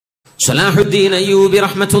സലാഹുദ്ദീൻ അയ്യൂബി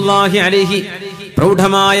റഹ്മത്തുള്ളാഹി അലൈഹി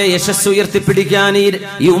പ്രൗഢമായ യശസ്സ് ഉയർത്തിപ്പിടിക്കാൻ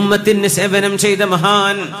ഈ ഉമ്മത്തിന് സേവനം ചെയ്ത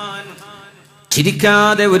മഹാൻ.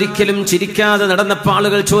 ചിരിക്കാതെ, ഒരിക്കലും ചിരിക്കാതെ നടന്നപ്പോൾ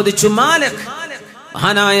ആളുകൾ ചോദിച്ചു, മാലക്,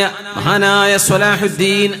 മഹാനായ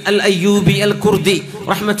സലാഹുദ്ദീൻ അൽ അയ്യൂബി അൽ ഖുർദി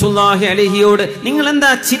റഹ്മത്തുള്ളാഹി അലൈഹിയോട് നിങ്ങൾ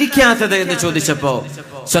എന്താ ചിരിക്കാത്തത് എന്ന് ചോദിച്ചപ്പോ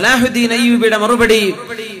സലാഹുദ്ദീൻ അയ്യൂബിയുടെ മറുപടി,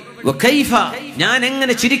 വകൈഫ, ഞാൻ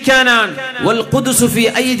എങ്ങനെ ചിരിക്കാനാണ്, വൽ ഖുദ്സു ഫീ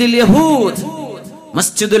ഐദിൽ യഹൂദ്,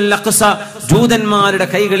 മസ്ജിദുൽ അഖ്സ ജൂതന്മാരുടെ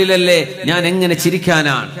കൈകളിലല്ലേ, ഞാൻ എങ്ങനെ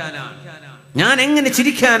ചിരിക്കാനാണ്, ഞാൻ എങ്ങനെ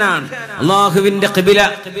ചിരിക്കാനാണ്. അല്ലാഹുവിന്റെ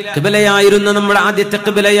ഖിബലയായിരുന്ന, നമ്മുടെ ആദ്യത്തെ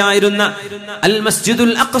ഖിബലയായിരുന്ന അൽ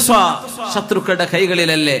മസ്ജിദുൽ അഖ്സ ശത്രുക്കളുടെ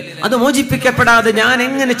കൈകളിലല്ലേ, അത് മോചിപ്പിക്കപ്പെടാതെ ഞാൻ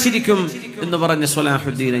എങ്ങനെ ചിരിക്കും എന്ന് പറഞ്ഞ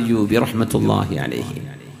സലാഹുദ്ദീൻ അയ്യൂബി റഹ്മത്തുള്ളാഹി അലൈഹി.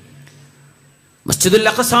 മസ്ജിദുൽ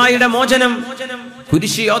അഖ്സയുടെ മോചനം,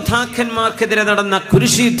 കുരിശി യോദ്ധാക്കന്മാർക്കെതിരെ നടന്ന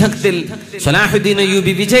കുരിശി യുദ്ധത്തിൽ സലാഹുദ്ദീൻ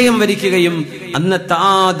അയ്യൂബി വിജയം വരിക്കുകയും അന്നത്തെ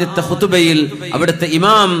ആദ്യത്തെ ഖുതുബയിൽ അവിടുത്തെ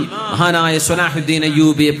ഇമാം മഹാനായ സലാഹുദ്ദീൻ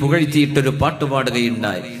അയ്യൂബിയെ പുകഴ്ത്തിയിട്ടൊരു പാട്ട്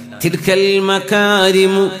പാടുകയുണ്ടായി. തിൽക്കൽ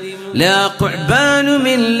മകാരിമു ലാ ഖുബാനു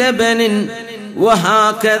മിൻ ലബനിൻ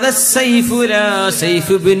വഹാകദ സൈഫു ലാ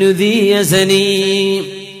സൈഫു ബിൻ ദി യസനി.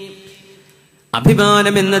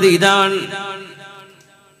 അഭിമാനം എന്നത് ഇതാണ്,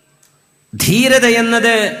 ധീരത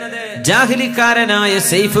എന്നത് ജാഹിലിക്കാരനായ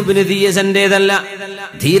സൈഫ് ഇബ്നു ദിയസന്റേതല്ല.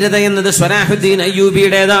 ധീരത എന്നത് സലാഹുദ്ദീൻ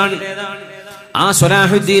അയ്യൂബിയുടേതാണ്. ആ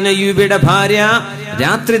സലാഹുദ്ദീൻ അയ്യൂബിയുടെ ഭാര്യ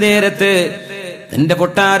രാത്രി നേരത്ത് തന്റെ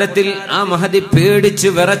കൊട്ടാരത്തിൽ ആ മഹദി പേടിച്ച്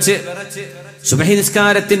വിറച്ച് സുബഹി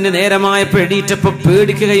നിസ്കാരത്തിന് നേരമായപ്പോൾ എണീറ്റപ്പോ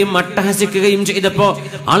പേടിക്കുകയും അട്ടഹസിക്കുകയും ചെയ്തപ്പോ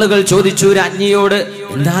ആളുകൾ ചോദിച്ചു രാജ്ഞിയോട്,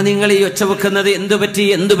 എന്താ നിങ്ങൾ ഈ ഒച്ച വെക്കുന്നത്, എന്തു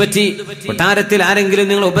പറ്റി, കൊട്ടാരത്തിൽ ആരെങ്കിലും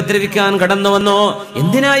നിങ്ങൾ ഉപദ്രവിക്കാൻ കടന്നു വന്നോ,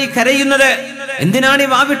 എന്തിനായി കരയുന്നത്, എന്തിനാണ് ഈ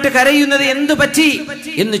വാവിട്ട് കരയുന്നത്, എന്തു പറ്റി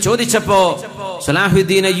എന്ന് ചോദിച്ചപ്പോ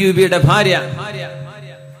സലാഹുദ്ദീൻ അയ്യൂബിയുടെ ഭാര്യ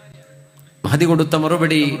മഹദി കൊടുത്ത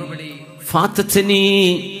മറുപടി,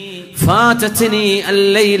 ഫാതത്നി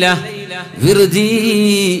അല്ലൈല വിർദി,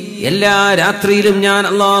 എല്ലാ രാത്രിയിലും ഞാൻ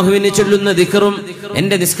അല്ലാഹുവിനെ ചൊല്ലുന്ന ദിക്റും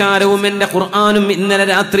എന്റെ നിസ്കാരവും എന്റെ ഖുർആനും ഇന്നലെ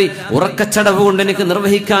രാത്രി ഉറക്കച്ചടവ് കൊണ്ട് എനിക്ക്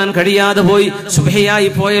നിർവഹിക്കാൻ കഴിയാതെ പോയി, സുബഹിയായി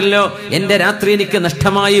പോയല്ലോ, എന്റെ രാത്രി എനിക്ക്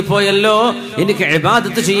നഷ്ടമായി പോയല്ലോ, എനിക്ക്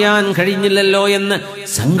ഇബാദത്ത് ചെയ്യാൻ കഴിഞ്ഞില്ലല്ലോ എന്ന്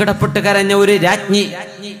സങ്കടപ്പെട്ട് കരഞ്ഞ ഒരു രാജ്ഞി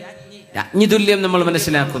തുല്യം നമ്മൾ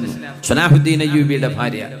മനസ്സിലാക്കുന്നു സലാഹുദ്ദീൻ അയ്യൂബിയുടെ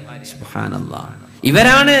ഭാര്യ. സുബ്ഹാനല്ലാഹ്.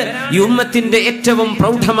 ഇവരാണ് ഈ ഉമ്മത്തിന്റെ ഏറ്റവും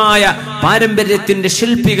പ്രൗഢമായ പാരമ്പര്യത്തിന്റെ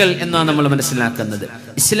ശില്പികൾ എന്നാണ് നമ്മൾ മനസ്സിലാക്കുന്നത്.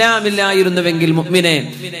 ഇസ്ലാമില്ലായിരുന്നുവെങ്കിൽ മുഅ്മിനെ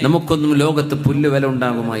നമുക്കൊന്നും ലോകത്ത് പുല്ലുവില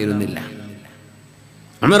ഉണ്ടാകുമായിരുന്നില്ല.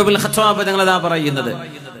 ഉമർ ഇബ്നുൽ ഖത്താബ് തങ്ങളതാ പറയുന്നത്,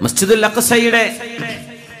 മസ്ജിദുൽ അഖ്സയുടെ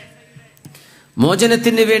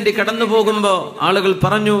മോചനത്തിന് വേണ്ടി കടന്നു പോകുമ്പോ ആളുകൾ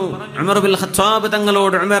പറഞ്ഞു ഉമർ ഇബ്നുൽ ഖത്താബ്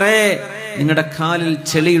തങ്ങളോട്, ഉമറേ, നിങ്ങളുടെ കാലിൽ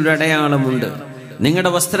ചെളിയുടെ അടയാളമുണ്ട്,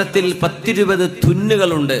 നിങ്ങളുടെ വസ്ത്രത്തിൽ 10-20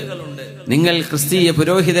 തുന്നുകളുണ്ട്, നിങ്ങൾ ക്രിസ്തീയ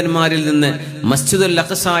പുരോഹിതന്മാരിൽ നിന്ന് മസ്ജിദുൽ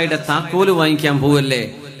അഖ്സയുടെ താക്കോല് വാങ്ങിക്കാൻ പോവല്ലേ,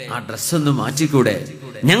 ആ ഡ്രസ്സ് ഒന്ന് മാറ്റിക്കൂടെ,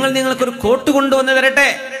 ഞങ്ങൾ നിങ്ങൾക്കൊരു കോട്ട് കൊണ്ടുവന്ന് തരട്ടെ,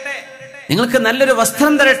 നിങ്ങൾക്ക് നല്ലൊരു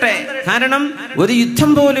വസ്ത്രം തരട്ടെ, കാരണം ഒരു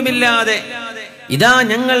യുദ്ധം പോലുമില്ലാതെ ഇതാ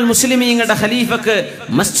ഞങ്ങൾ മുസ്ലിമീങ്ങളുടെ ഖലീഫക്ക്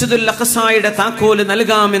മസ്ജിദുൽ അഖ്സയുടെ താക്കോല്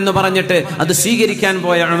നൽകാമെന്ന് പറഞ്ഞിട്ട് അത് സ്വീകരിക്കാൻ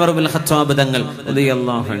പോയ ഉമർ ഇബ്നുൽ ഖത്താബ് തങ്ങൾ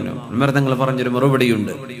റളിയല്ലാഹു അൻഹു, ഉമർ തങ്ങൾ പറഞ്ഞൊരു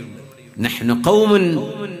മറുപടിയുണ്ട്, നഹ്നു ഖൗമുൻ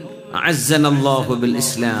അഅസ്സനല്ലാഹു ബിൽ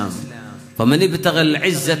ഇസ്ലാം ഫമൻ ഇബ്തഗൽ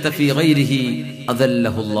ഇസ്സത ഫീ ഗൈരിഹി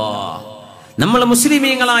അദല്ലഹു അല്ലാഹ്. നമ്മൾ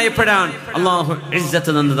മുസ്ലിമീങ്ങളായപ്പോഴാണ് അല്ലാഹു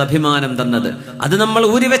ഇസ്സത്ത് തന്നത്, അഭിമാനം തന്നത്. അത് നമ്മൾ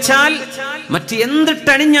ഊരിവെച്ചാൽ മറ്റ്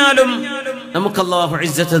എന്തിട്ടണിഞ്ഞാലും നമുക്ക് അല്ലാഹു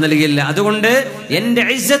ഇസ്സത്ത് നൽകില്ല. അതുകൊണ്ട് എന്റെ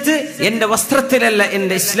ഇസ്സത്ത് എന്റെ വസ്ത്രത്തിലല്ല,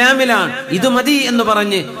 എന്റെ ഇസ്ലാമിലാണ്, ഇത് മതി എന്ന്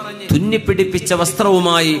പറഞ്ഞ് തുന്നിപ്പിടിപ്പിച്ച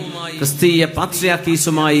വസ്ത്രവുമായി ക്രിസ്തീയ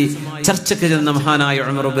പാത്രിയാർക്കീസുമായി ചർച്ചയ്ക്ക് ചെന്ന മഹാനായ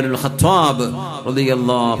ഉമർ ഇബ്നുൽ ഖത്താബ്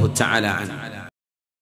റളിയല്ലാഹു തആല അൻഹു.